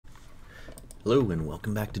Hello and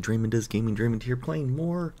welcome back to Draemond Does Gaming. Draemond here playing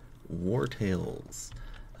more Wartales.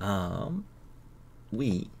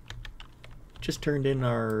 We just turned in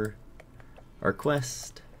our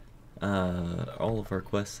quest, all of our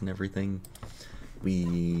quests and everything.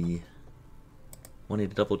 We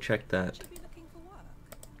wanted to double check that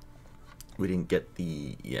we didn't get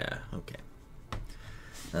the, okay.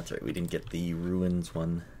 That's right, we didn't get the ruins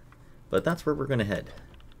one, but that's where we're gonna head.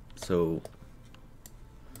 So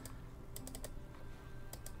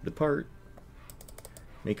depart,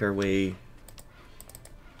 make our way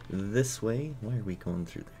this way. Why are we going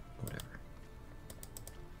through there? Whatever.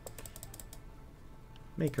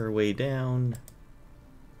 Make our way down.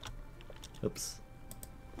 Oops.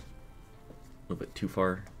 A little bit too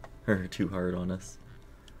far, or too hard on us.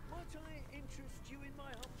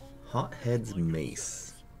 Hothead's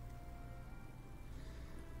Mace.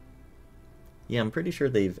 Yeah, I'm pretty sure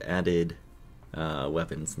they've added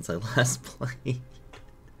weapons since I last played.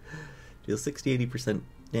 Deal 60-80%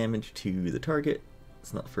 damage to the target.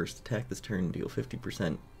 It's not the first attack this turn. Deal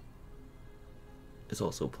 50%. Is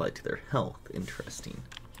also applied to their health. Interesting.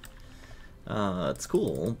 It's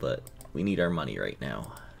cool, but we need our money right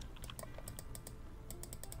now.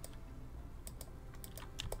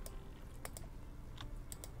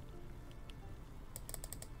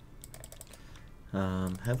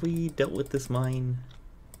 Have we dealt with this mine?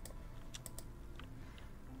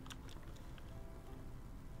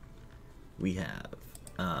 We have.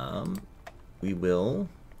 We will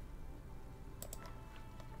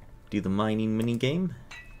do the mining minigame.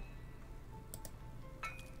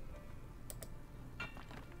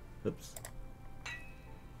 Oops.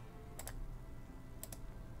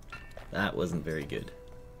 That wasn't very good.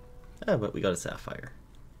 Ah, but we got a sapphire.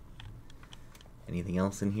 Anything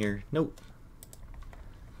else in here? Nope.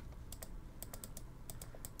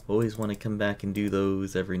 Always want to come back and do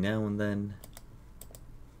those every now and then.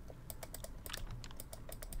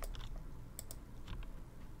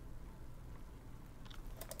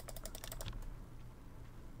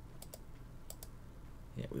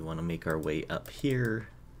 We want to make our way up here.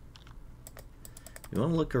 We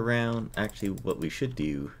want to look around. Actually, what we should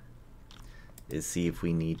do is see if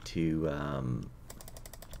we need to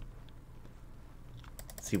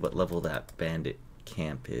see what level that bandit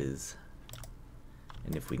camp is,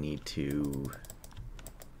 and if we need to,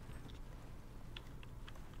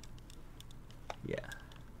 yeah.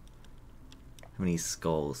 How many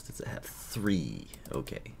skulls does it have? 3.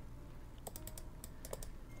 Okay.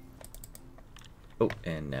 Oh,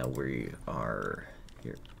 and now we are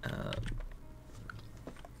here.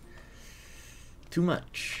 Too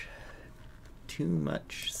much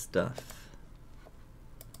stuff.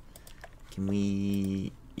 Can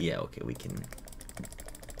we? Yeah, okay, we can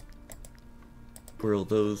whirl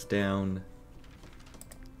those down.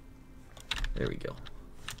 There we go.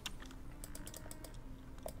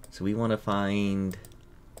 So we want to find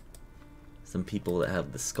some people that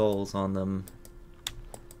have the skulls on them.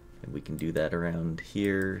 And we can do that around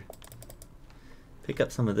here. Pick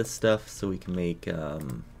up some of this stuff so we can make,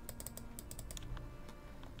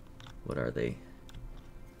 what are they?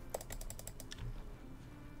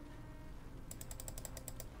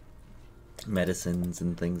 Medicines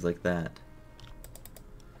and things like that.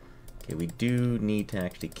 Okay, we do need to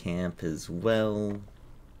actually camp as well.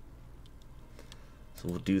 So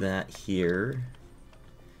we'll do that here.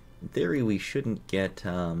 In theory, we shouldn't get,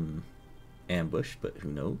 ambushed, but who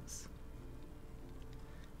knows?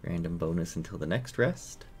 Random bonus until the next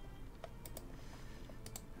rest.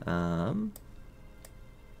 There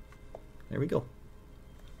we go.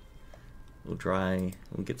 We'll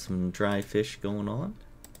get some dry fish going on.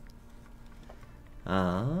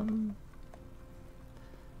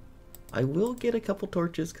 I will get a couple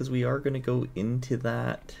torches because we are going to go into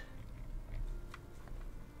that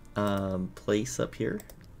place up here.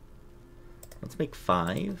 Let's make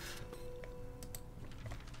 5.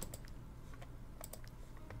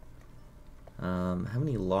 How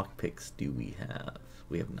many lockpicks do we have?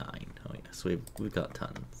 We have 9. Oh yeah, so we've got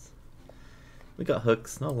tons. We got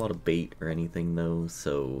hooks, not a lot of bait or anything though,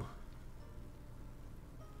 so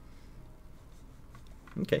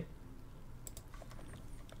okay.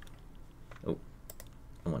 Oh,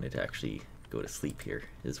 I wanted to actually go to sleep here,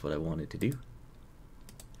 is what I wanted to do.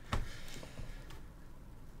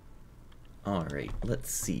 Alright, let's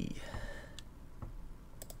see.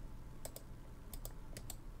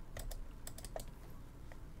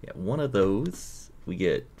 Yeah, one of those, we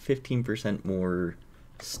get 15% more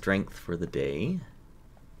strength for the day.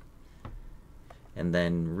 And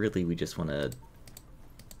then really we just want to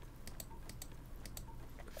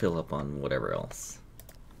fill up on whatever else.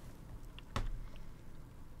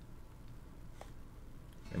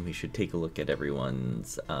 we should take a look at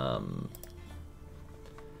everyone's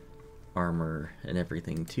armor and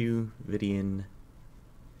everything too. Vidian,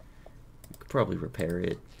 you could probably repair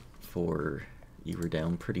it for you were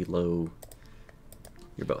down pretty low.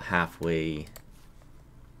 You're about halfway.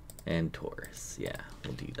 And Taurus, yeah,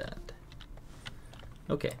 we'll do that.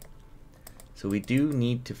 Okay, so we do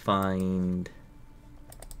need to find.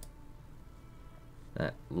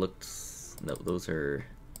 That looks, no, those are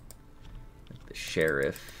like the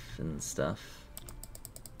sheriff and stuff.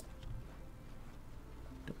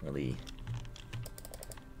 Don't really.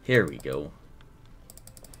 Here we go.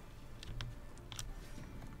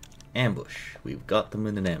 Ambush. We've got them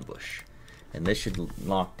in an ambush. And this should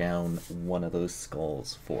lock down one of those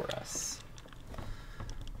skulls for us.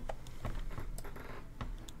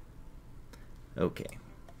 Okay.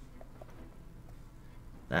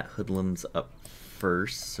 That hoodlum's up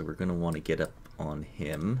first, so we're going to want to get up on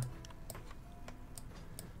him.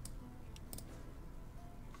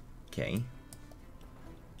 Okay.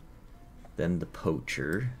 Then the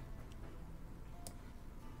poacher.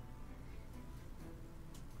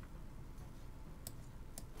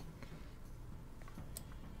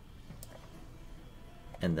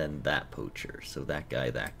 And then that poacher. So that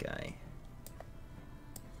guy, that guy.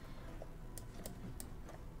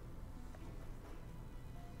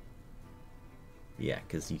 Yeah,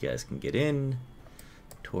 because you guys can get in.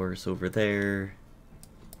 Taurus over there.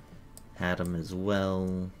 Had him as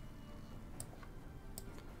well.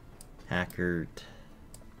 Hackert.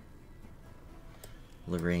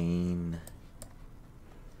 Lorraine.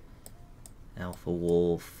 Alpha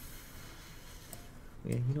Wolf.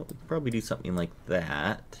 Yeah, you know, we could probably do something like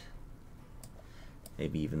that.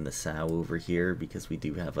 Maybe even the Sow over here, because we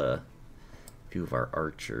do have a few of our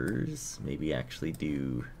archers. Maybe actually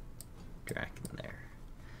do Draken there.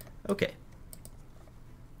 Okay.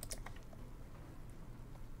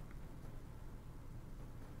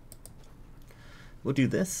 We'll do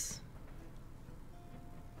this.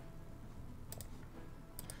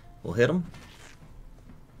 We'll hit him.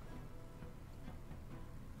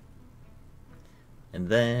 And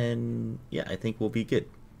then, yeah, I think we'll be good.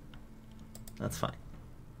 That's fine.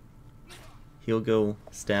 He'll go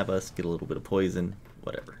stab us, get a little bit of poison,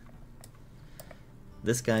 whatever.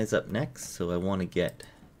 This guy's up next, so I want to get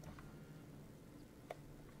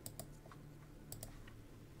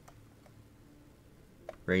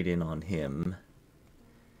right in on him.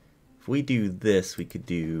 If we do this, we could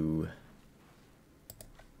do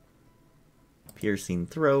piercing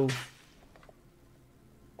throw.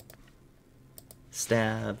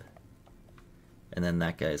 Stab, and then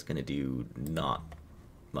that guy's gonna do not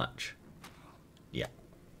much. Yeah.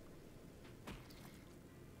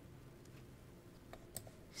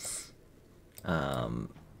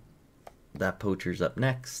 That poacher's up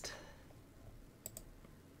next,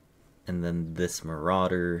 and then this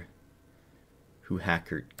marauder, who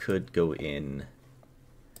Hackert could go in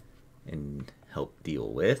and help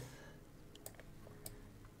deal with.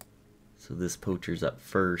 So this poacher's up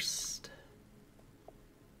first.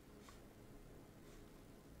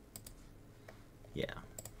 Yeah.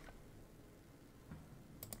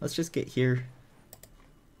 Let's just get here.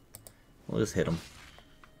 We'll just hit him.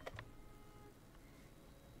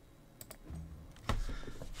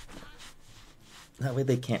 That way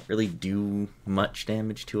they can't really do much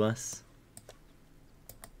damage to us.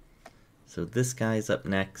 So this guy's up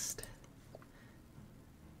next.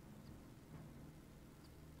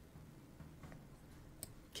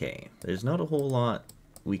 Okay, there's not a whole lot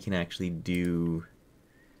we can actually do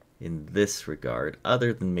in this regard,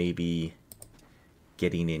 other than maybe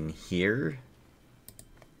getting in here.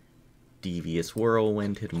 Devious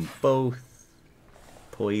Whirlwind, hit them both.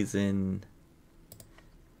 Poison.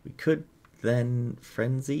 We could then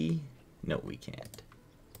Frenzy. No, we can't.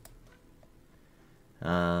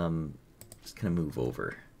 Just gonna move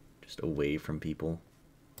over, just away from people.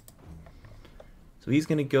 So he's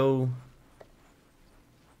gonna go.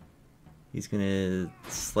 He's gonna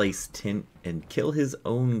slice Tint and kill his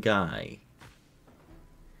own guy.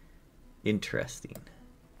 Interesting.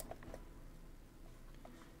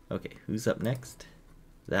 Okay, who's up next?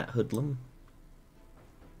 That hoodlum.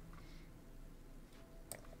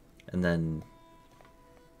 And then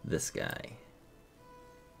this guy.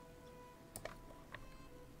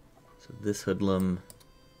 So this hoodlum.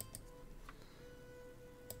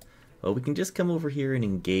 Well, we can just come over here and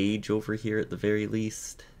engage over here at the very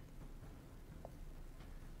least.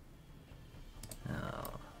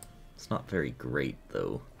 Oh, it's not very great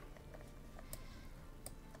though.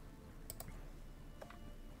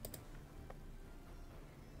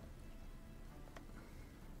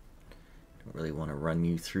 Don't really want to run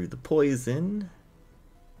you through the poison.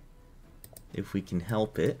 if we can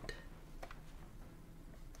help it.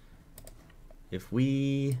 If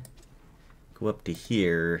we go up to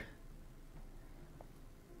here,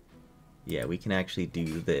 yeah, we can actually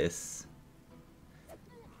do this.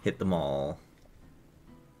 Hit them all.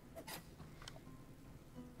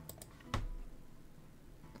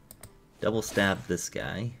 Double stab this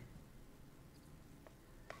guy.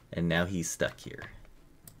 And now he's stuck here.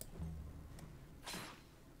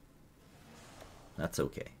 That's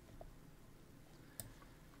okay.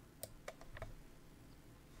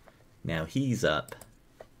 Now he's up.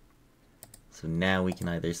 So now we can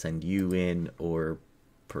either send you in or...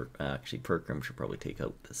 actually, Perkram should probably take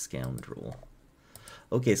out the scoundrel.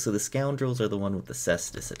 Okay, so the scoundrels are the one with the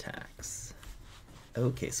Cestus attacks.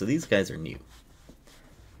 Okay, so these guys are new.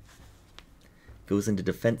 Goes into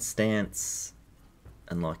defense stance,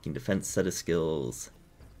 unlocking defense set of skills,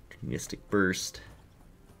 Mystic Burst,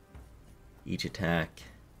 each attack.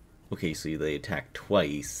 Okay, so they attack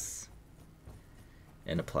twice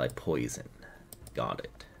and apply poison. Got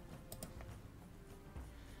it.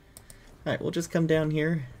 Alright, we'll just come down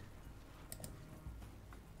here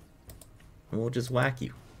and we'll just whack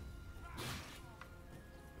you.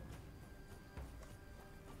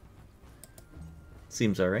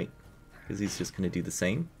 Seems alright, because he's just going to do the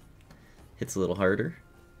same. Hits a little harder,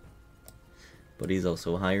 but he's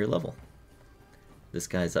also a higher level. This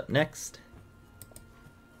guy's up next.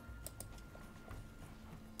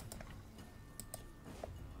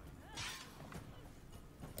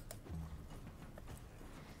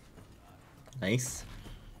 Nice.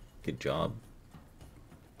 Good job.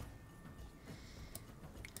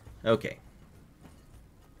 Okay.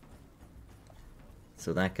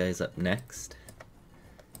 So that guy's up next.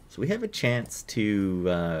 So we have a chance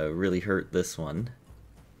to really hurt this one.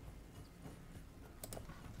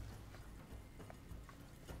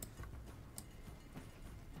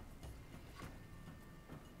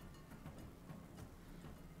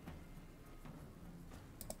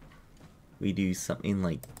 We do something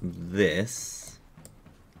like this.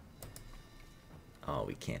 Oh,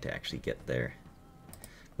 we can't actually get there.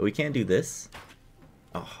 But we can do this.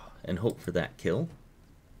 Oh, and hope for that kill.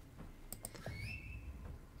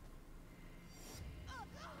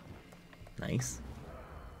 Nice.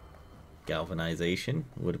 Galvanization.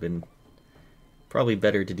 Would have been probably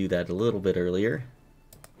better to do that a little bit earlier.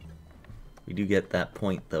 We do get that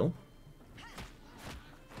point though.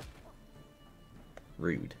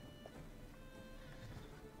 Rude.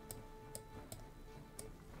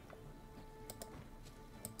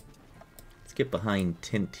 Let's get behind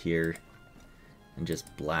Tint here and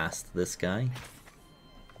just blast this guy.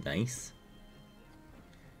 Nice.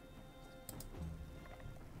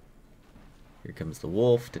 Here comes the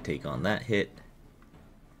wolf to take on that hit.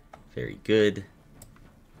 Very good.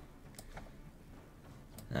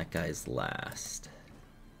 That guy's last.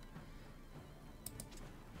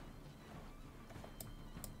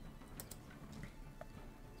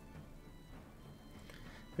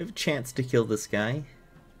 We have a chance to kill this guy.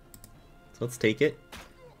 So let's take it.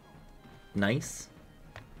 Nice.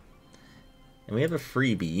 And we have a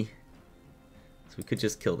freebie. So we could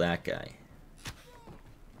just kill that guy.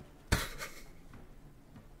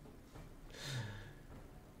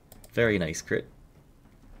 Very nice crit.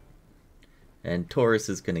 And Taurus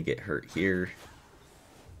is going to get hurt here.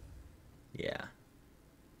 Yeah.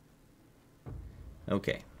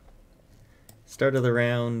 Okay. Start of the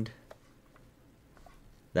round.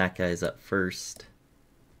 That guy's up first.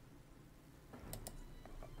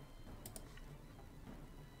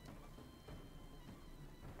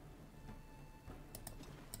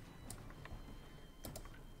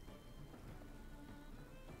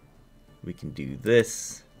 We can do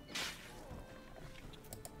this.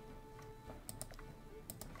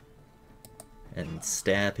 And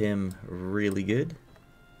stab him really good.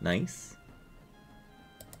 Nice.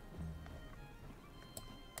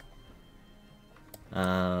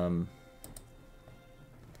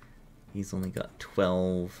 He's only got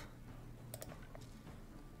 12.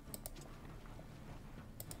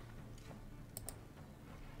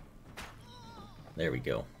 There we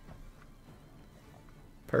go.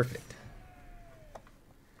 Perfect.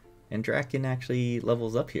 And Draken actually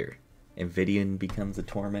levels up here. Invidian becomes a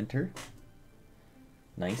Tormentor.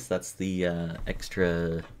 Nice, that's the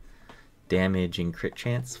extra damage and crit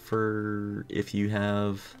chance for if you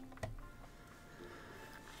have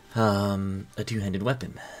a two-handed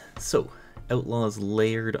weapon. So, Outlaw's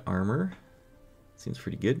Layered Armor. Seems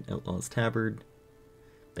pretty good. Outlaw's Tabard.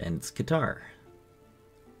 Bandit's Guitar.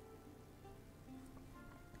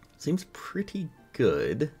 Seems pretty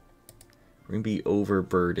good. We're going to be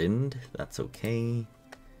overburdened. That's okay.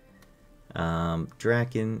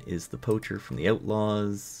 Draken is the poacher from the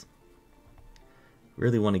Outlaws.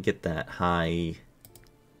 Really want to get that high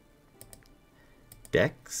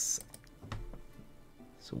dex,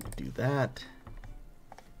 so we'll do that.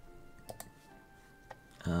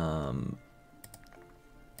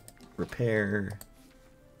 Repair.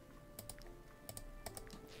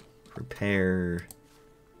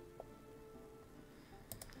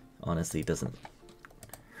 Honestly, it doesn't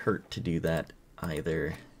hurt to do that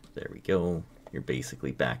either. There we go. You're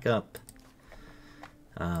basically back up.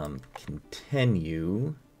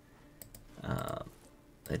 Continue.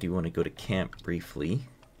 I do want to go to camp briefly.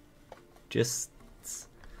 Just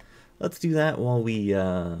let's do that while we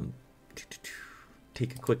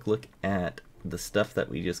take a quick look at the stuff that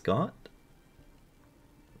we just got.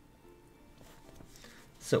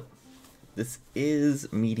 So this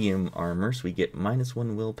is medium armor, so we get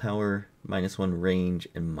 -1 willpower, -1 range,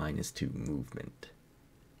 and -2 movement.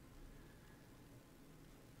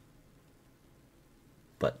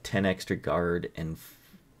 But 10 extra guard and,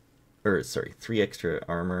 3 extra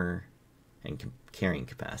armor and carrying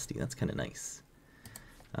capacity. That's kind of nice.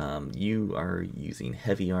 You are using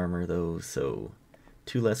heavy armor though, so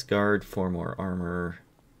 2 less guard, 4 more armor.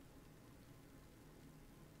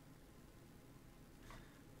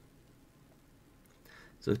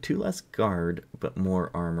 So 2 less guard, but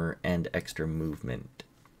more armor and extra movement.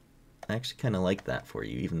 I actually kind of like that for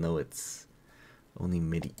you, even though it's only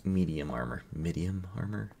medium armor. Medium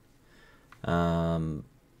armor?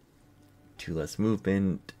 2 less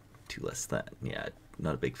movement, 2 less that. Yeah,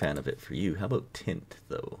 not a big fan of it for you. How about tint,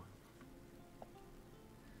 though?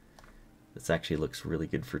 This actually looks really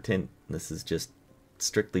good for tint. This is just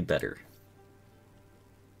strictly better.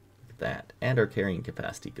 Look at that. And our carrying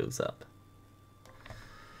capacity goes up.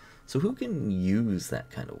 So who can use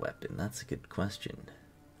that kind of weapon? That's a good question.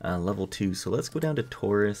 Level 2, so let's go down to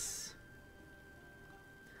Taurus.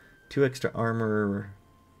 2 extra armor,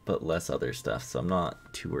 but less other stuff, so I'm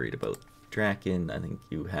not too worried about Draken. I think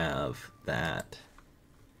you have that.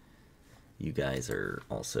 You guys are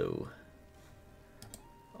also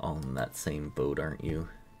on that same boat, aren't you?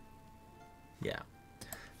 Yeah.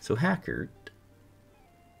 So Hacker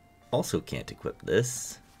also can't equip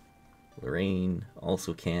this. Lorraine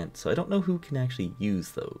also can't, so I don't know who can actually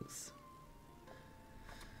use those.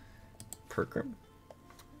 Perkram?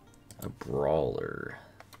 A brawler.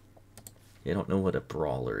 I don't know what a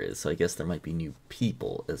brawler is, so I guess there might be new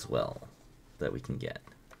people as well that we can get.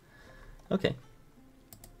 Okay.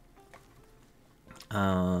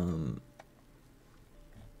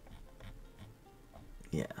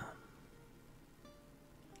 Yeah.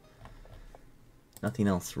 Nothing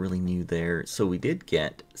else really new there. So we did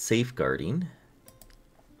get safeguarding.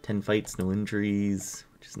 10 fights, no injuries,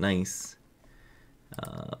 which is nice.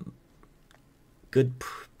 Good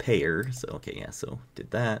payer. So, okay, yeah, so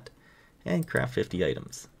did that. And craft 50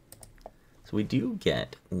 items. So we do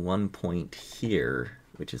get 1 point here,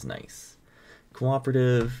 which is nice.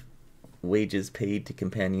 Cooperative, wages paid to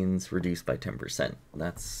companions reduced by 10%.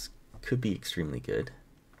 That's could be extremely good.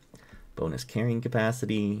 Bonus carrying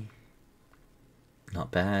capacity.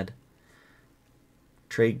 Not bad.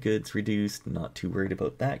 Trade goods reduced. Not too worried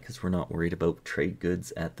about that because we're not worried about trade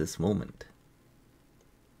goods at this moment.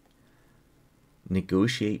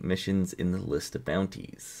 Negotiate missions in the list of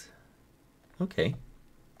bounties. Okay.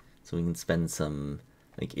 So we can spend some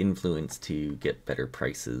like influence to get better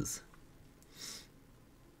prices.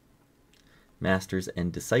 Masters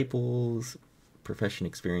and disciples. Profession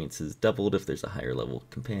experience is doubled if there's a higher level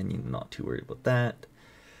companion. Not too worried about that.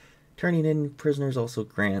 Turning in prisoners also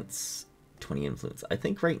grants 20 influence. I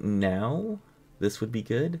think right now this would be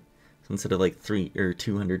good. So instead of like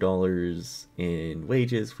 $200 in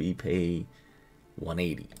wages, we pay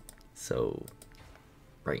 180. So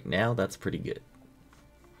right now that's pretty good.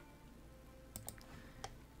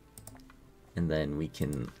 And then we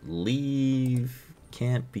can leave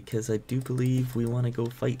camp because I do believe we want to go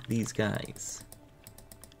fight these guys.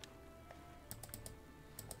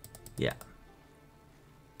 Yeah.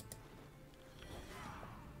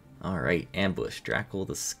 Alright, ambush. Drackle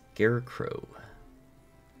the Scarecrow.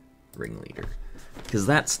 Ringleader. Because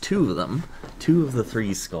that's 2 of them. 2 of the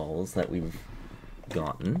 3 skulls that we've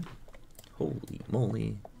gotten. Holy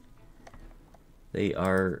moly. They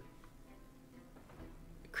are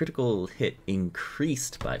critical hit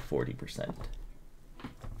increased by 40%.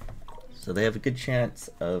 So they have a good chance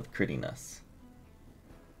of critting us.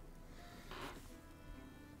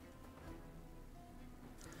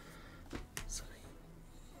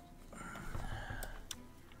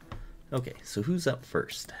 Okay, so who's up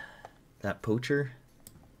first? That poacher?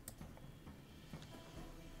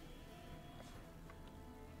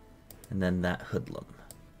 And then that hoodlum.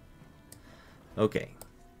 Okay,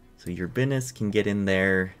 so your business can get in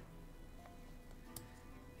there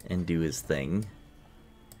and do his thing.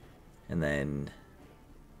 And then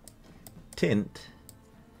Tint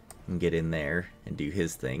can get in there and do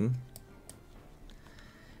his thing.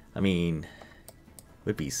 I mean, it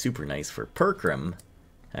would be super nice for Perkram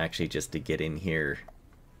actually just to get in here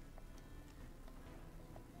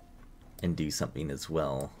and do something as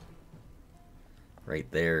well. Right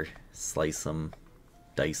there, slice them,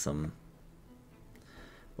 dice them,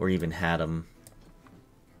 or even hat them.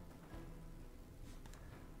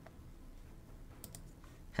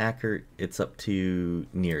 Hacker, it's up to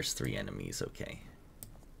nearest 3 enemies, okay.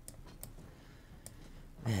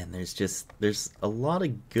 Man, there's a lot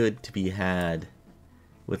of good to be had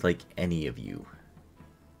with like any of you.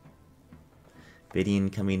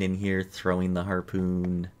 Vidian coming in here, throwing the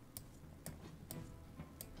harpoon.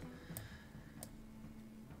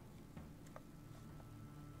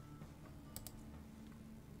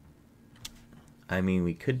 I mean,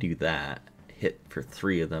 we could do that, hit for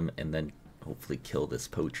 3 of them, and then hopefully kill this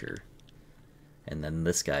poacher. And then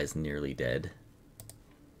this guy's nearly dead.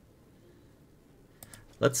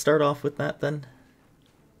 Let's start off with that then.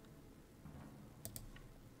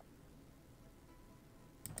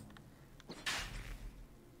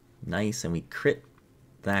 Nice, and we crit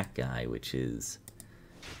that guy, which is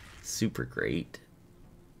super great.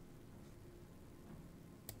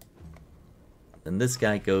 Then this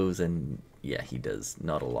guy goes and, yeah, he does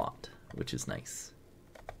not a lot, which is nice.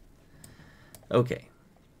 Okay.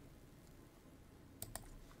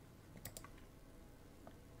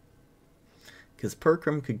 Because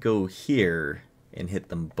Perkram could go here and hit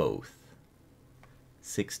them both.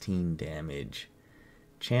 16 damage.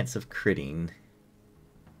 Chance of critting.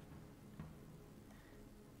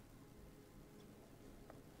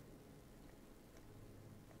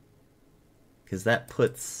 Because that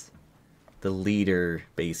puts the leader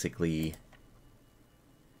basically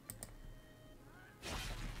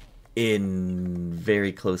in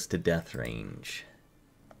very close to death range.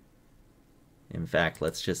 In fact,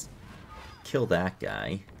 let's just kill that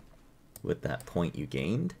guy with that point you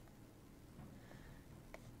gained.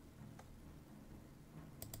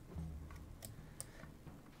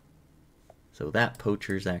 So that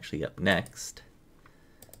poacher's actually up next.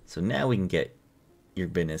 So now we can get your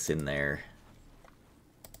business in there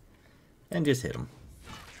and just hit him.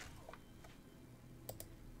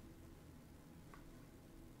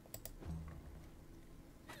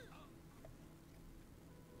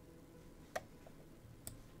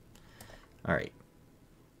 Alright.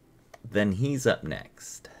 Then he's up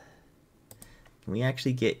next. Can we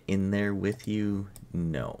actually get in there with you?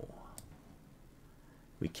 No.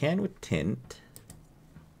 We can with Tint.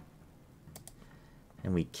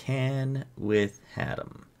 And we can with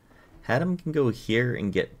Haddam. Haddam can go here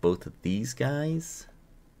and get both of these guys.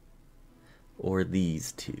 Or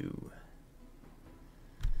these two.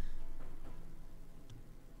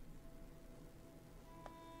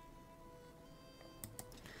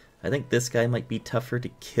 I think this guy might be tougher to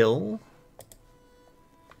kill.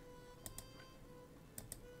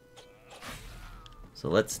 So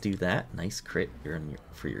let's do that. Nice crit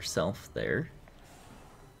for yourself there.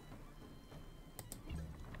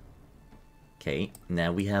 Okay,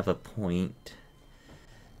 now we have a point.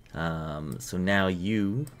 So now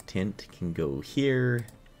you, Tint, can go here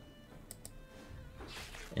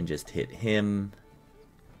and just hit him.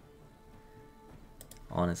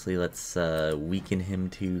 Honestly, let's weaken him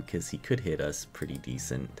too, because he could hit us pretty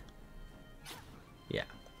decent. Yeah.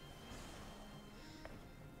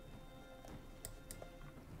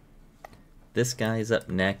 This guy's up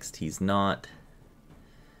next. He's not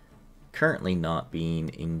currently not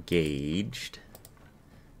being engaged.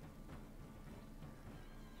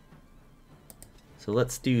 So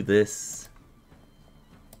let's do this.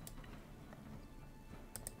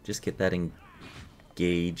 Just get that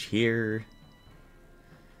engage here.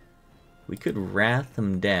 We could wrath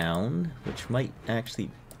him down, which might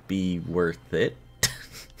actually be worth it.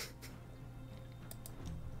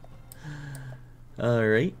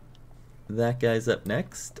 Alright. That guy's up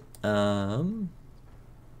next.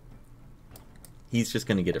 He's just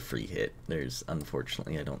going to get a free hit. There's,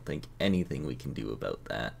 unfortunately, I don't think anything we can do about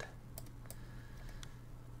that.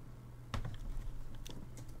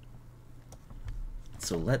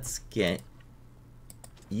 So let's get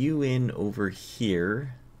you in over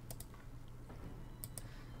here.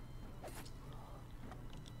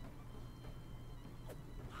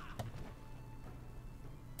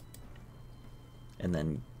 And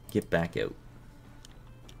then get back out.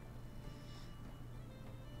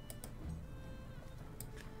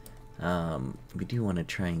 We do want to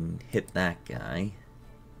try and hit that guy.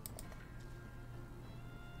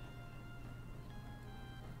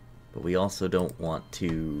 But we also don't want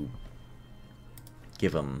to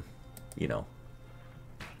give him, you know...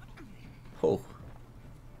 Oh.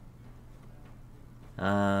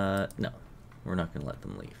 No. We're not going to let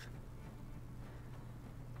them leave.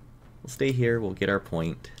 We'll stay here, we'll get our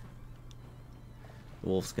point. The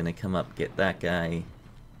wolf's going to come up, get that guy.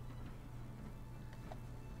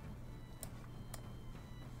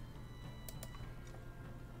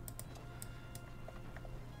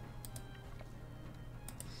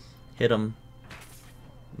 Hit him.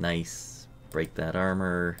 Nice. Break that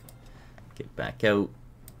armor. Get back out.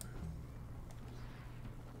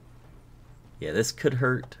 Yeah, this could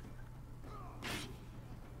hurt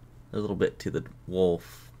a little bit to the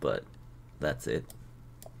wolf, but that's it.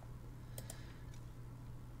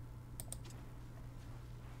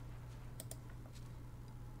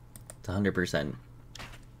 It's 100%.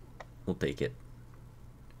 We'll take it.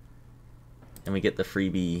 And we get the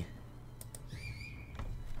freebie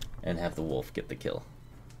and have the wolf get the kill.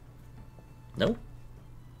 No?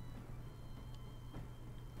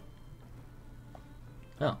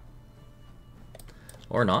 Oh.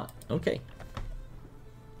 Or not. Okay.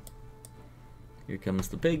 Here comes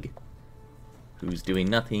the pig, who's doing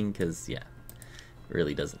nothing because, yeah,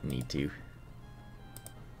 really doesn't need to.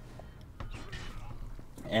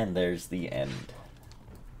 And there's the end.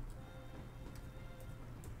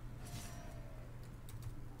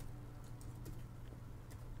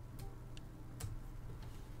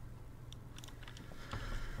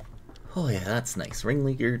 Oh yeah, that's nice.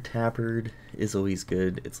 Ringleader Tabard is always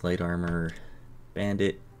good. It's light armor.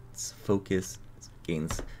 Bandit, it's focus,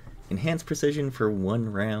 gains enhanced precision for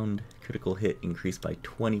 1 round. Critical hit increased by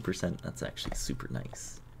 20%. That's actually super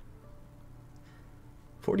nice.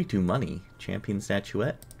 42 money. Champion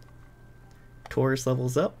statuette. Taurus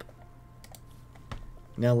levels up.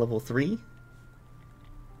 Now level 3.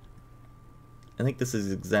 I think this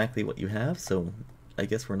is exactly what you have, so I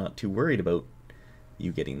guess we're not too worried about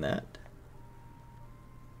you getting that.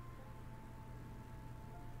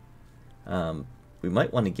 We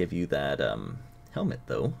might want to give you that helmet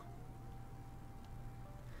though.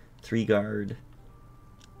 3 guard,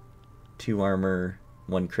 2 armor,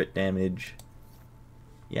 1 crit damage.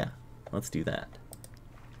 Yeah, let's do that.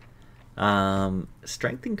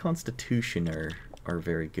 Strength and Constitution are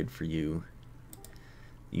very good for you.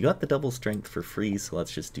 You got the double strength for free, so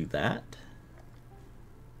let's just do that.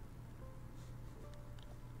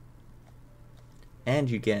 And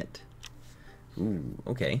you get... Ooh,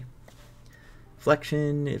 okay.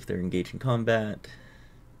 Flexion, if they're engaged in combat.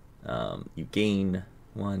 You gain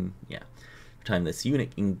 1, yeah. Every time this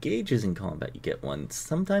unit engages in combat, you get 1.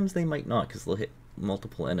 Sometimes they might not, because they'll hit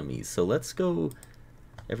multiple enemies. So let's go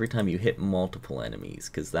every time you hit multiple enemies,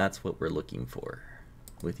 because that's what we're looking for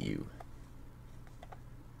with you.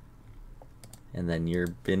 And then your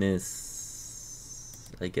Binus,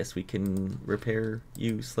 I guess we can repair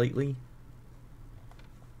you slightly.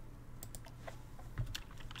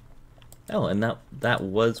 Oh, and that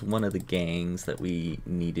was one of the gangs that we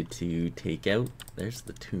needed to take out. There's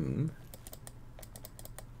the tomb.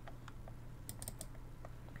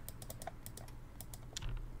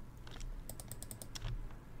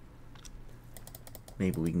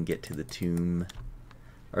 Maybe we can get to the tomb.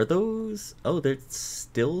 Are those... Oh, there's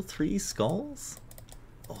still 3 skulls?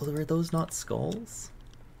 Oh, are those not skulls?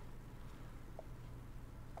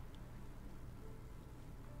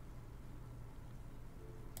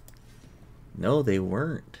 No, they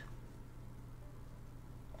weren't.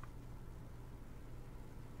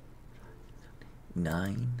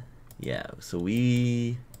 Nine. Yeah, so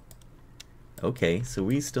we... Okay, so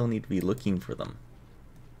we still need to be looking for them.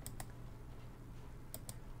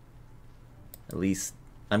 At least,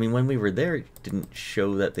 I mean, when we were there, it didn't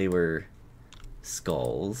show that they were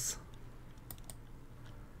skulls.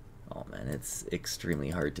 Oh man, it's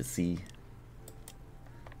extremely hard to see.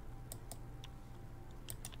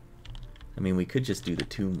 I mean, we could just do the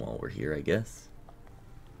tomb while we're here, I guess.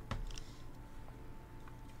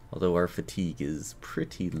 Although our fatigue is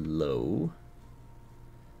pretty low.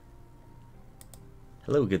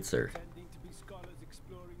 Hello, good sir. Pretending to be scholars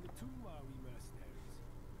exploring the tomb, are we, mercenaries?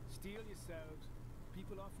 Steal yourselves.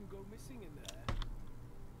 People often go missing in there.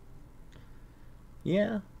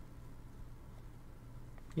 Yeah.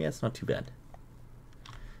 Yeah, it's not too bad.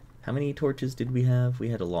 How many torches did we have? We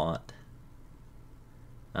had a lot.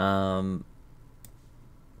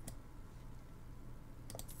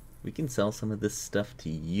 We can sell some of this stuff to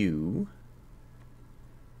you.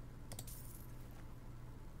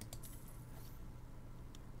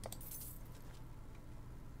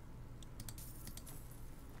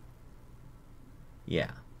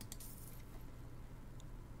 Yeah.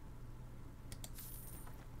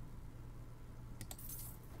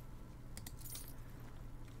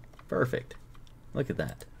 Perfect. Look at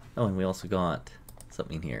that. Oh, and we also got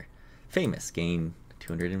something here. Famous. Gain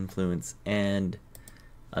 200 influence and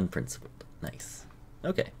unprincipled. Nice.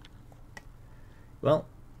 Okay. Well,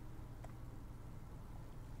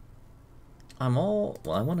 I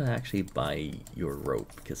want to actually buy your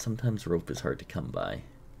rope, because sometimes rope is hard to come by.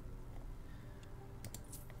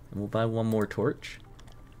 And we'll buy one more torch.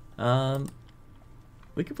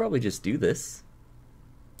 We could probably just do this.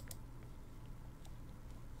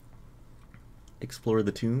 Explore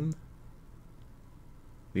the tomb.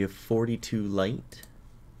 We have 42 light.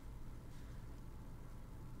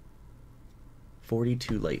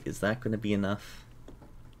 42 light. Is that going to be enough?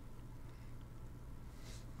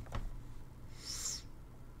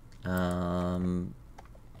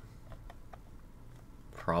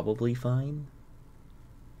 Probably fine.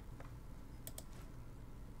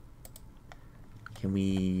 Can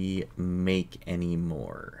we make any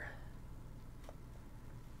more?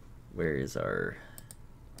 Where is our...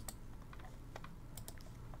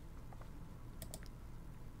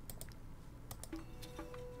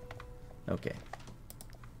 Okay.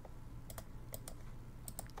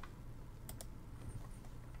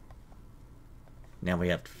 Now we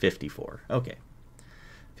have 54. Okay.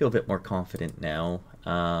 Feel a bit more confident now.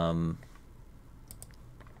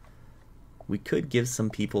 We could give some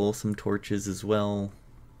people some torches as well.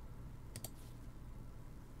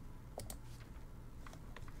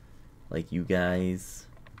 Like you guys.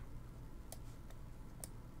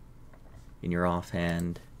 In your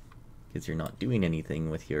offhand. Because you're not doing anything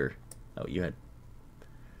with your... Oh, you had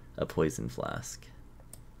a poison flask.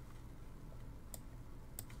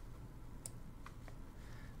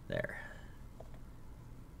 There.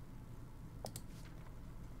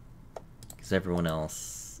 Because everyone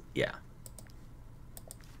else... Yeah.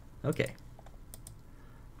 Okay.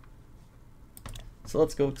 So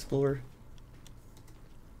let's go explore.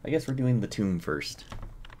 I guess we're doing the tomb first.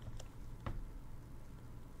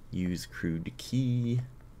 Use crude key.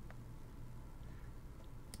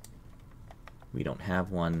 We don't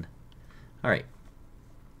have one. Alright.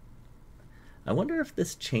 I wonder if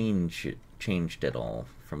this changed at all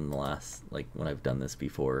from the last, like, when I've done this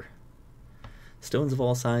before. Stones of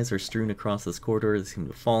all sizes are strewn across this corridor. They seem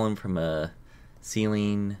to have fallen from a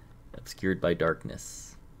ceiling obscured by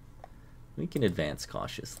darkness. We can advance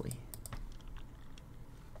cautiously.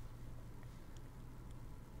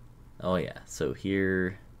 Oh yeah, so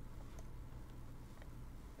here...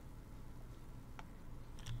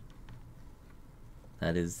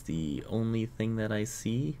 That is the only thing that I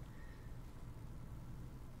see.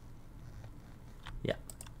 Yeah.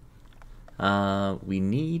 We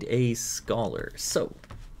need a scholar. So,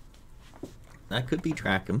 that could be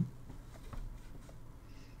Draemond.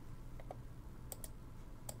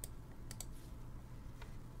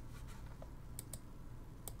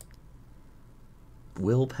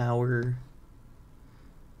 Willpower.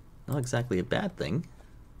 Not exactly a bad thing.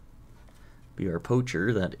 Be our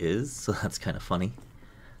poacher, that is, so that's kind of funny.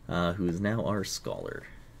 Who is now our scholar.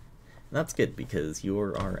 And that's good, because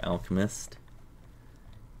you're our alchemist.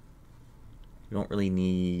 We don't really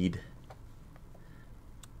need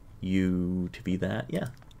you to be that. Yeah,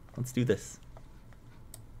 let's do this.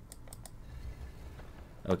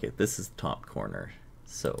 Okay, this is the top corner,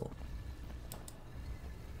 so...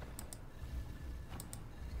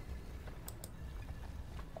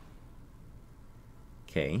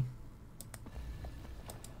 Okay.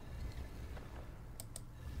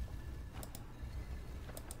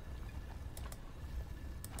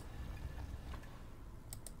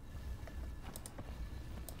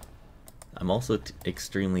 I'm also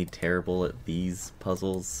extremely terrible at these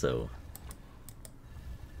puzzles, so...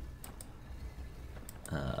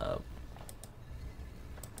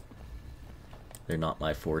 they're not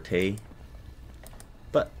my forte.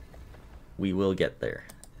 But we will get there.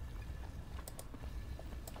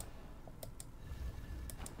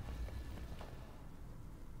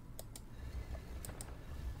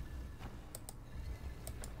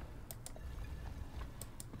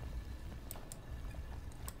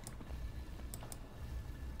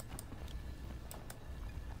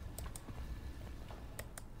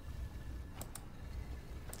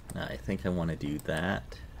 I think I want to do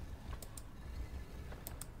that.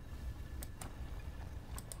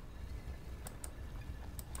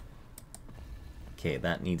 Okay,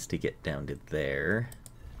 that needs to get down to there.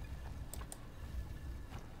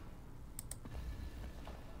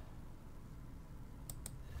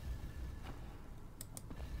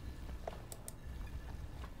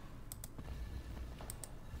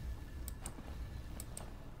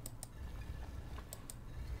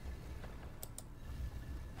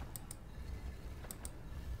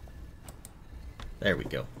 There we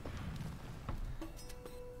go.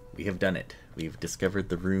 We have done it. We've discovered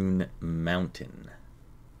the rune mountain.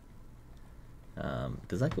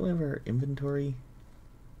 Does that go in our inventory?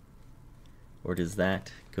 Or does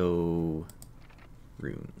that go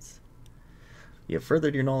runes? You have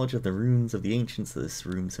furthered your knowledge of the runes of the ancients. This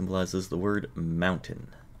rune symbolizes the word mountain.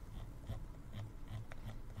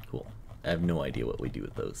 Cool. I have no idea what we do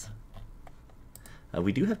with those.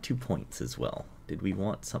 We do have 2 points as well. Did we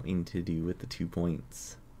want something to do with the 2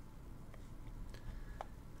 points?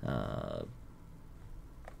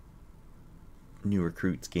 New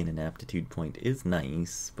recruits gain an aptitude point is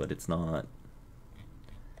nice, but it's not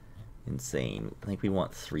insane. I think we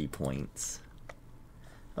want 3 points.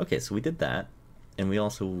 Okay, so we did that, and we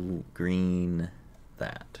also green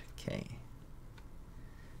that. Okay.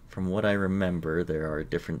 From what I remember, there are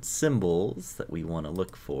different symbols that we want to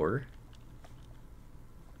look for.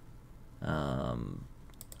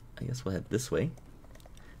 I guess we'll head this way.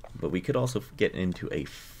 But we could also get into a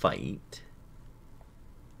fight.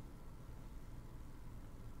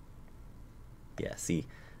 Yeah, see,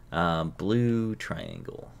 blue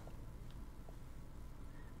triangle.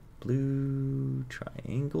 Blue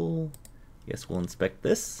triangle. Guess we'll inspect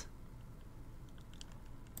this.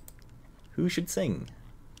 Who should sing?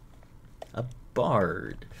 A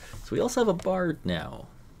bard. So we also have a bard now.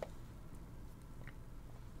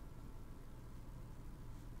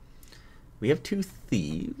 We have 2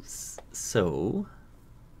 thieves, so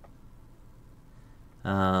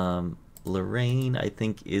Lorraine, I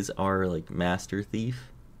think, is our like master thief.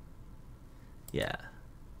 Yeah.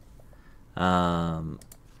 And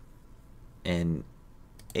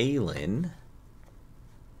Aelin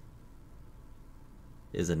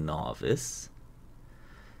is a novice.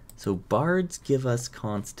 So bards give us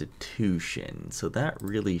constitution, so that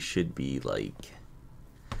really should be like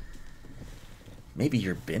maybe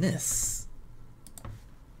Urbinus.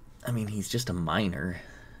 I mean, he's just a minor.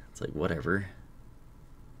 It's like, whatever.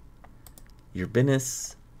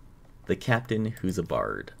 Urbinus, the captain who's a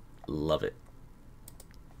bard. Love it.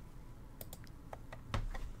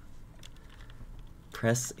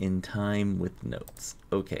 Press in time with notes.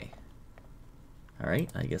 Okay.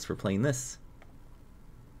 Alright, I guess we're playing this.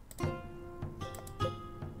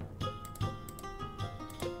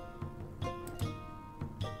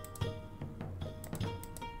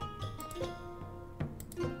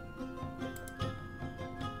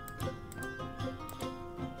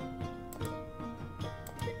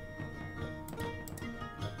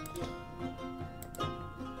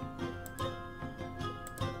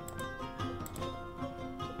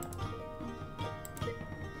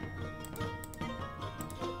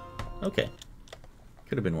 Okay.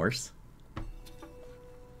 Could have been worse.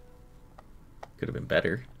 Could have been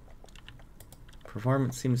better.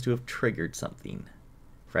 Performance seems to have triggered something.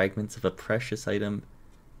 Fragments of a precious item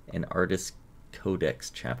and Artist Codex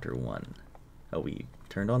Chapter 1. Oh, we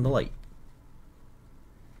turned on the light.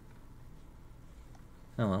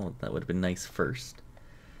 Oh, well, that would have been nice first.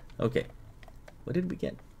 Okay. What did we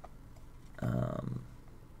get?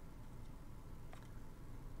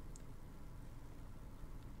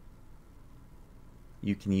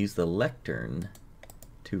 You can use the lectern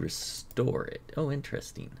to restore it. Oh,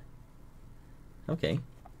 interesting. Okay.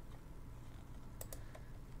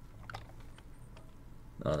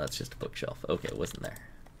 Oh, that's just a bookshelf. Okay, it wasn't there.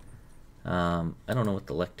 I don't know what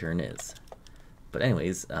the lectern is. But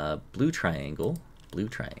anyways, blue triangle. Blue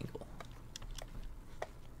triangle.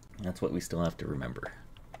 That's what we still have to remember.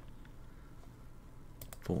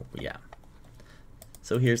 Yeah.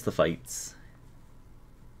 So here's the fights.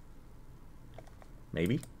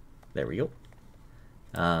 Maybe. There we go.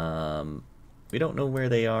 We don't know where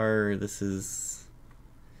they are. This is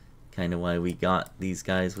kind of why we got these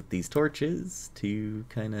guys with these torches, to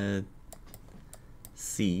kind of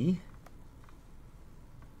see.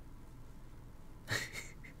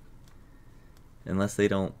 Unless they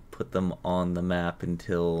don't put them on the map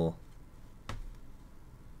until...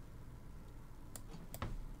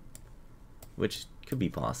 Which could be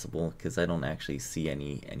possible, because I don't actually see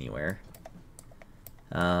any anywhere.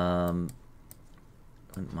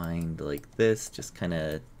 Wouldn't mind like this, just kind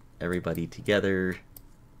of everybody together.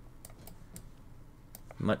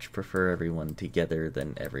 Much prefer everyone together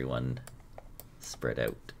than everyone spread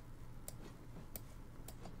out.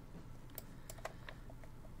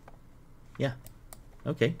 Yeah.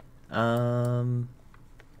 Okay.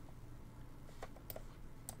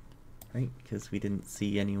 Right, because we didn't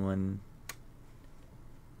see anyone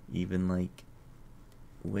even like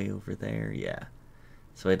way over there. Yeah.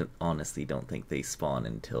 So I honestly don't think they spawn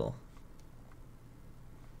until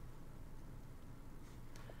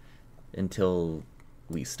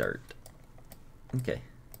we start. Okay.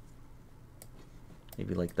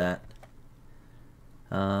 Maybe like that.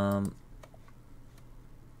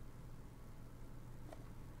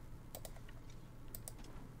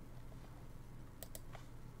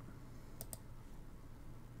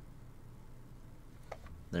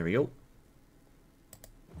 There we go.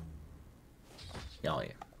 Oh yeah.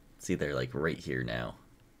 See, they're like right here now.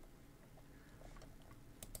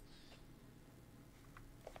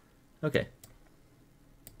 Okay.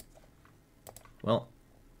 Well.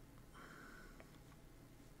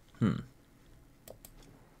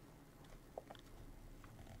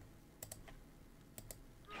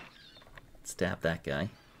 Stab that guy.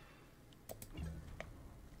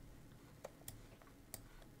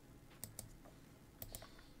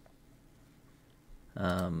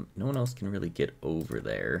 No one else can really get over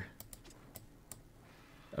there.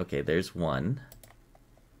 Okay, there's one.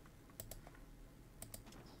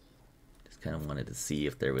 Just kind of wanted to see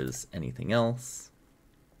if there was anything else.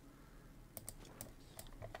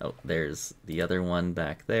 Oh, there's the other one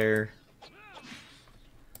back there.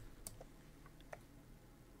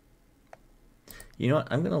 You know what?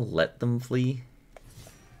 I'm gonna let them flee,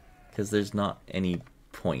 because there's not any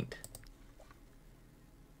point.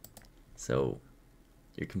 So,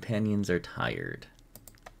 your companions are tired.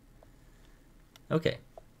 Okay.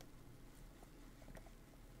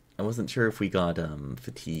 I wasn't sure if we got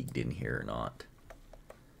fatigued in here or not.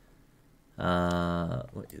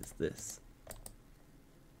 What is this?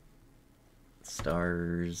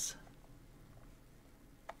 Stars.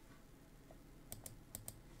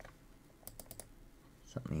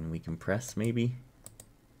 Something we can press, maybe?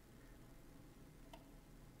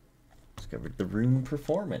 Discovered the room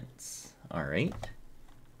performance. Alright.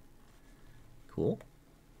 Cool.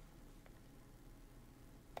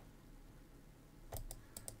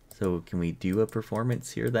 So can we do a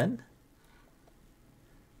performance here then?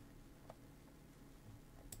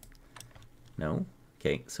 No?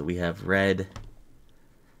 Okay, so we have red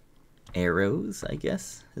arrows, I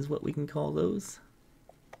guess, is what we can call those.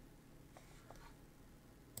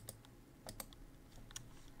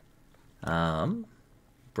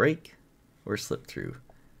 Break or slip through?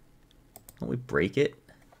 Don't we break it?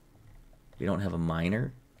 We don't have a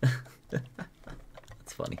miner?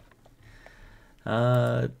 That's funny.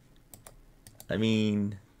 I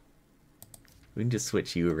mean, we can just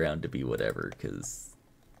switch you around to be whatever, because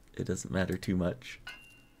it doesn't matter too much.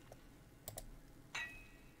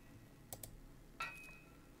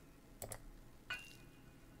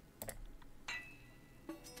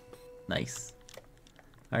 Nice.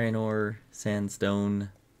 Iron ore, sandstone.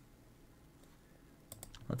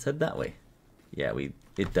 Let's head that way. Yeah,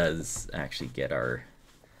 it does actually get our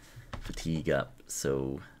fatigue up,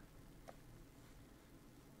 so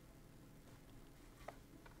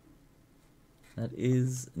that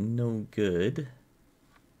is no good.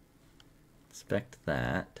 Inspect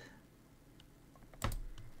that.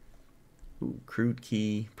 Ooh, crude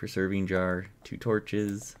key, preserving jar, 2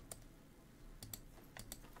 torches.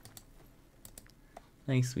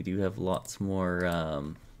 Nice, we do have lots more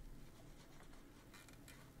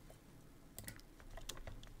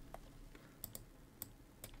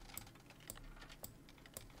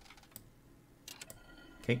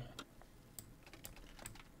okay.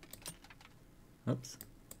 Oops.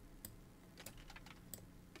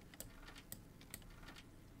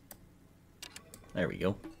 There we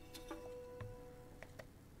go.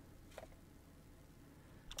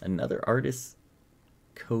 Another artist's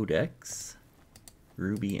codex.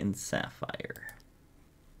 Ruby and sapphire.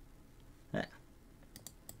 Ah.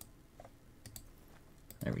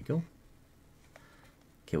 There we go.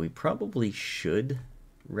 Okay, we probably should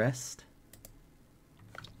rest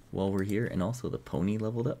while we're here, and also the pony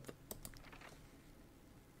leveled up.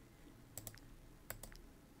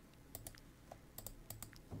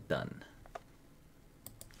 Done.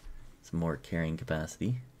 Some more carrying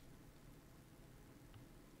capacity.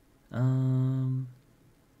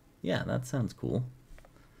 Yeah, that sounds cool.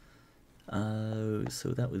 So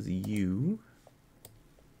that was you.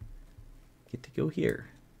 Get to go here.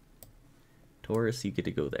 Taurus, you get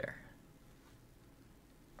to go there.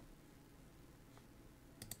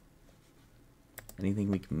 Anything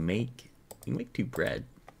we can make? We can make 2 bread.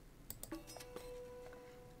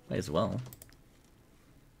 Might as well.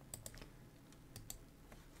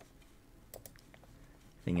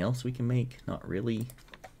 Anything else we can make? Not really.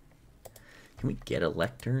 Can we get a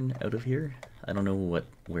lectern out of here? I don't know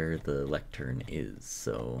where the lectern is,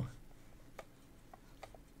 so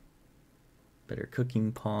better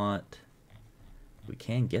cooking pot. We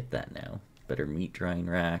can get that now. Better meat drying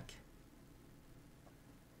rack.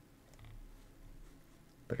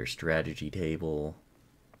 Better strategy table.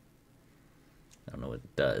 I don't know what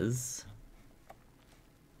it does.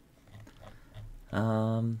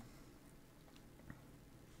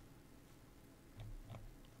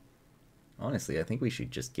 Honestly, I think we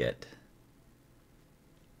should just get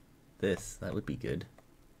this. That would be good.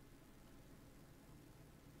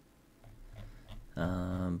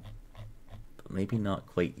 But maybe not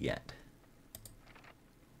quite yet.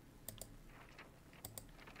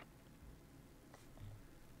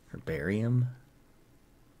 Herbarium.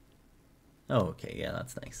 Oh, okay, yeah,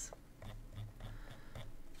 that's nice.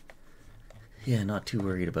 Yeah, not too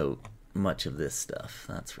worried about much of this stuff,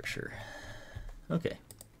 that's for sure. Okay.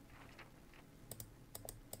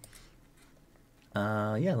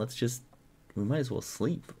 Yeah, let's just... We might as well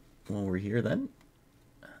sleep while we're here then.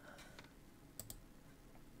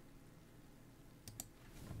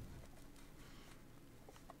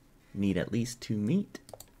 Need at least 2 meat.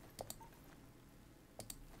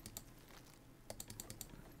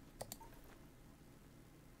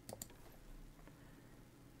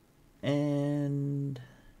 And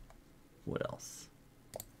what else?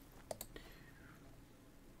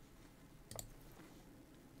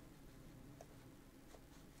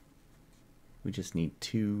 We just need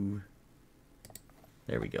 2.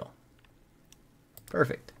 There we go.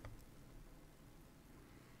 Perfect.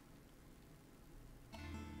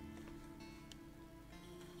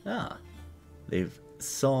 Ah, they've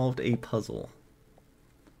solved a puzzle.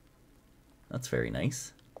 That's very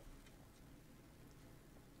nice.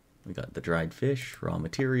 We got the dried fish, raw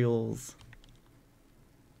materials,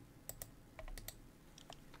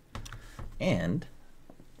 and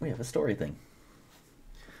we have a story thing.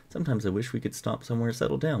 Sometimes I wish we could stop somewhere,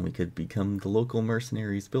 settle down. We could become the local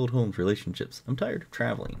mercenaries, build homes, relationships. I'm tired of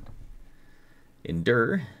traveling.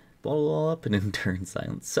 Endure, bottle all up and endure in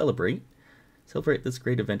silence. Celebrate. Celebrate this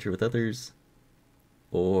great adventure with others.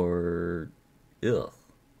 Or, ugh,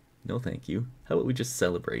 no thank you. How about we just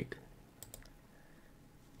celebrate?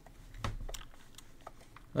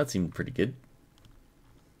 That seemed pretty good.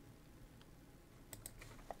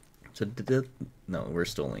 So no, we're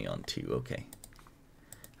still only on 2, okay.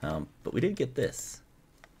 But we did get this,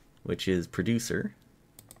 which is producer.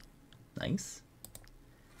 Nice.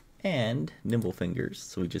 And nimble fingers,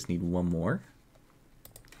 so we just need 1 more.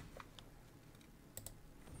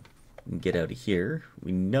 And get out of here.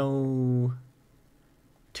 We know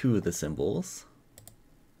 2 of the symbols.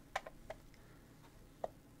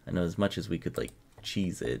 I know as much as we could like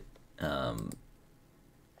cheese it. Oh,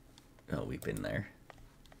 we've been there.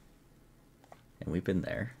 And we've been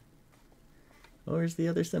there. Where's the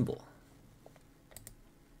other symbol?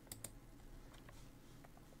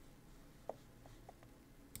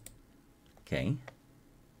 Okay.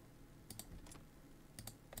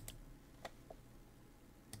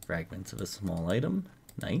 Fragments of a small item.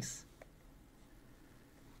 Nice.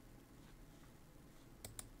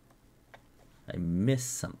 I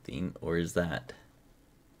missed something, or is that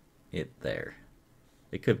it there?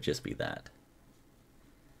 It could just be that.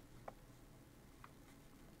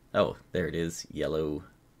 Oh, there it is. Yellow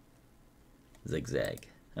zigzag.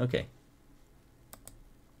 Okay.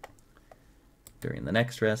 During the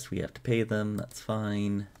next rest, we have to pay them. That's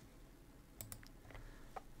fine.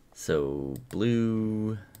 So,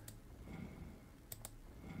 blue...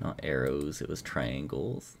 Not arrows, it was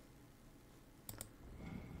triangles.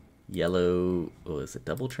 Yellow... Oh, is it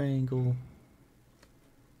double triangle?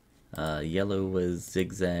 Yellow was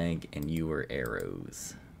zigzag, and you were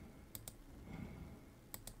arrows.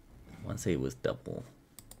 I want to say it was double.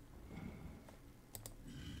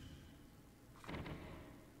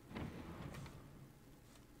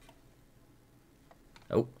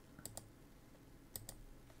 Oh.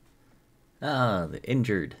 Ah, the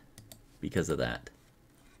injured because of that.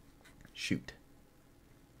 Shoot.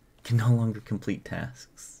 Can no longer complete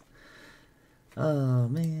tasks. Oh,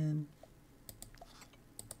 man.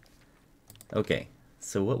 Okay,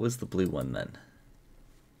 so what was the blue one then?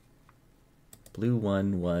 Blue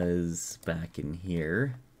one was back in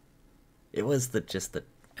here. It was just the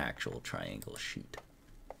actual triangle. Shoot.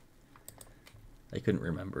 I couldn't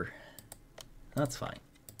remember. That's fine.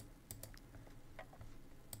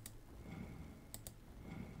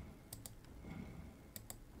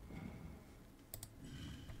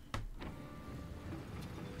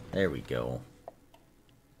 There we go.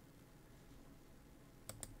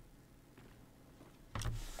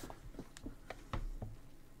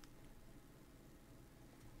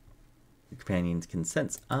 Your companions can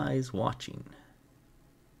sense eyes watching.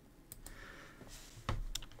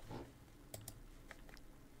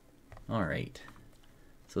 Alright.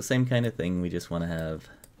 So same kind of thing, we just want to have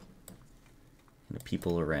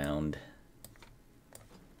people around.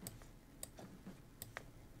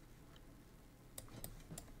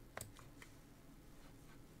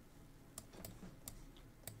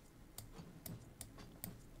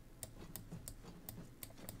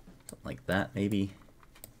 that, maybe.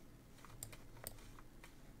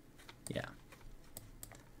 Yeah.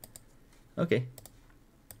 Okay.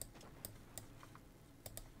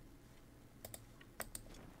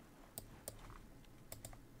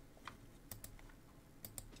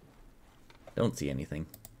 Don't see anything.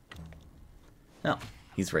 Oh,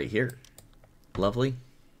 he's right here. Lovely.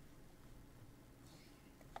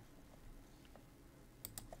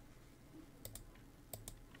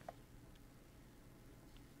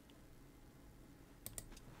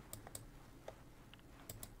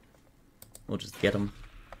 We'll just get him.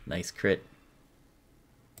 Nice crit.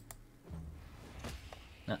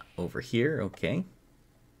 Over here, okay.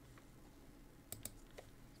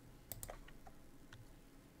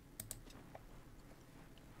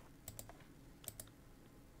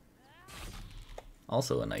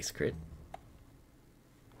 Also a nice crit.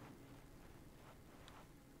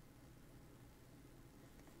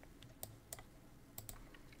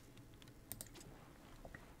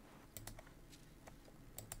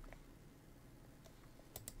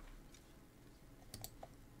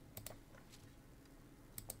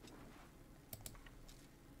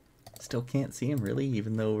 Still can't see him, really,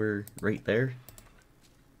 even though we're right there.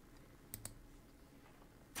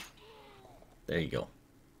 There you go.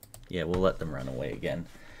 Yeah, we'll let them run away again.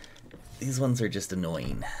 These ones are just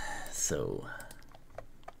annoying, so...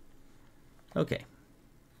 Okay.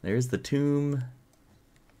 There's the tomb.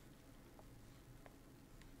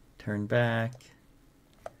 Turn back.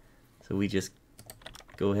 So we just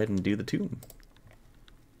go ahead and do the tomb.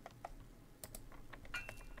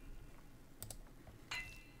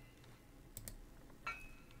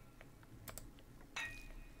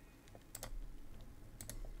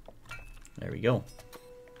 There we go.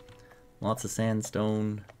 Lots of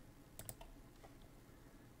sandstone.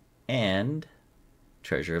 And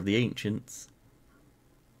treasure of the ancients.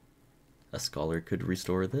 A scholar could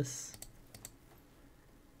restore this.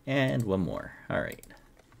 And one more. Alright.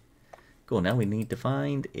 Cool, now we need to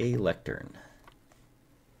find a lectern.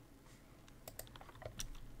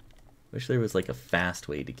 Wish there was like a fast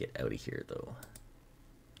way to get out of here though.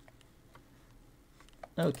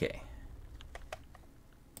 Okay.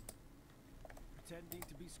 Pretending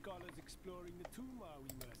to be scholars exploring the tomb, are we,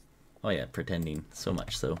 Mercenaries? Oh yeah, pretending so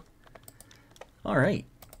much so. Alright.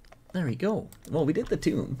 There we go. Well, we did the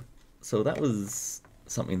tomb. So that was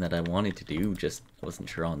something that I wanted to do, just wasn't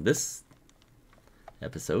sure on this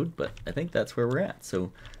episode, but I think that's where we're at.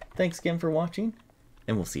 So thanks again for watching,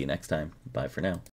 and we'll see you next time. Bye for now.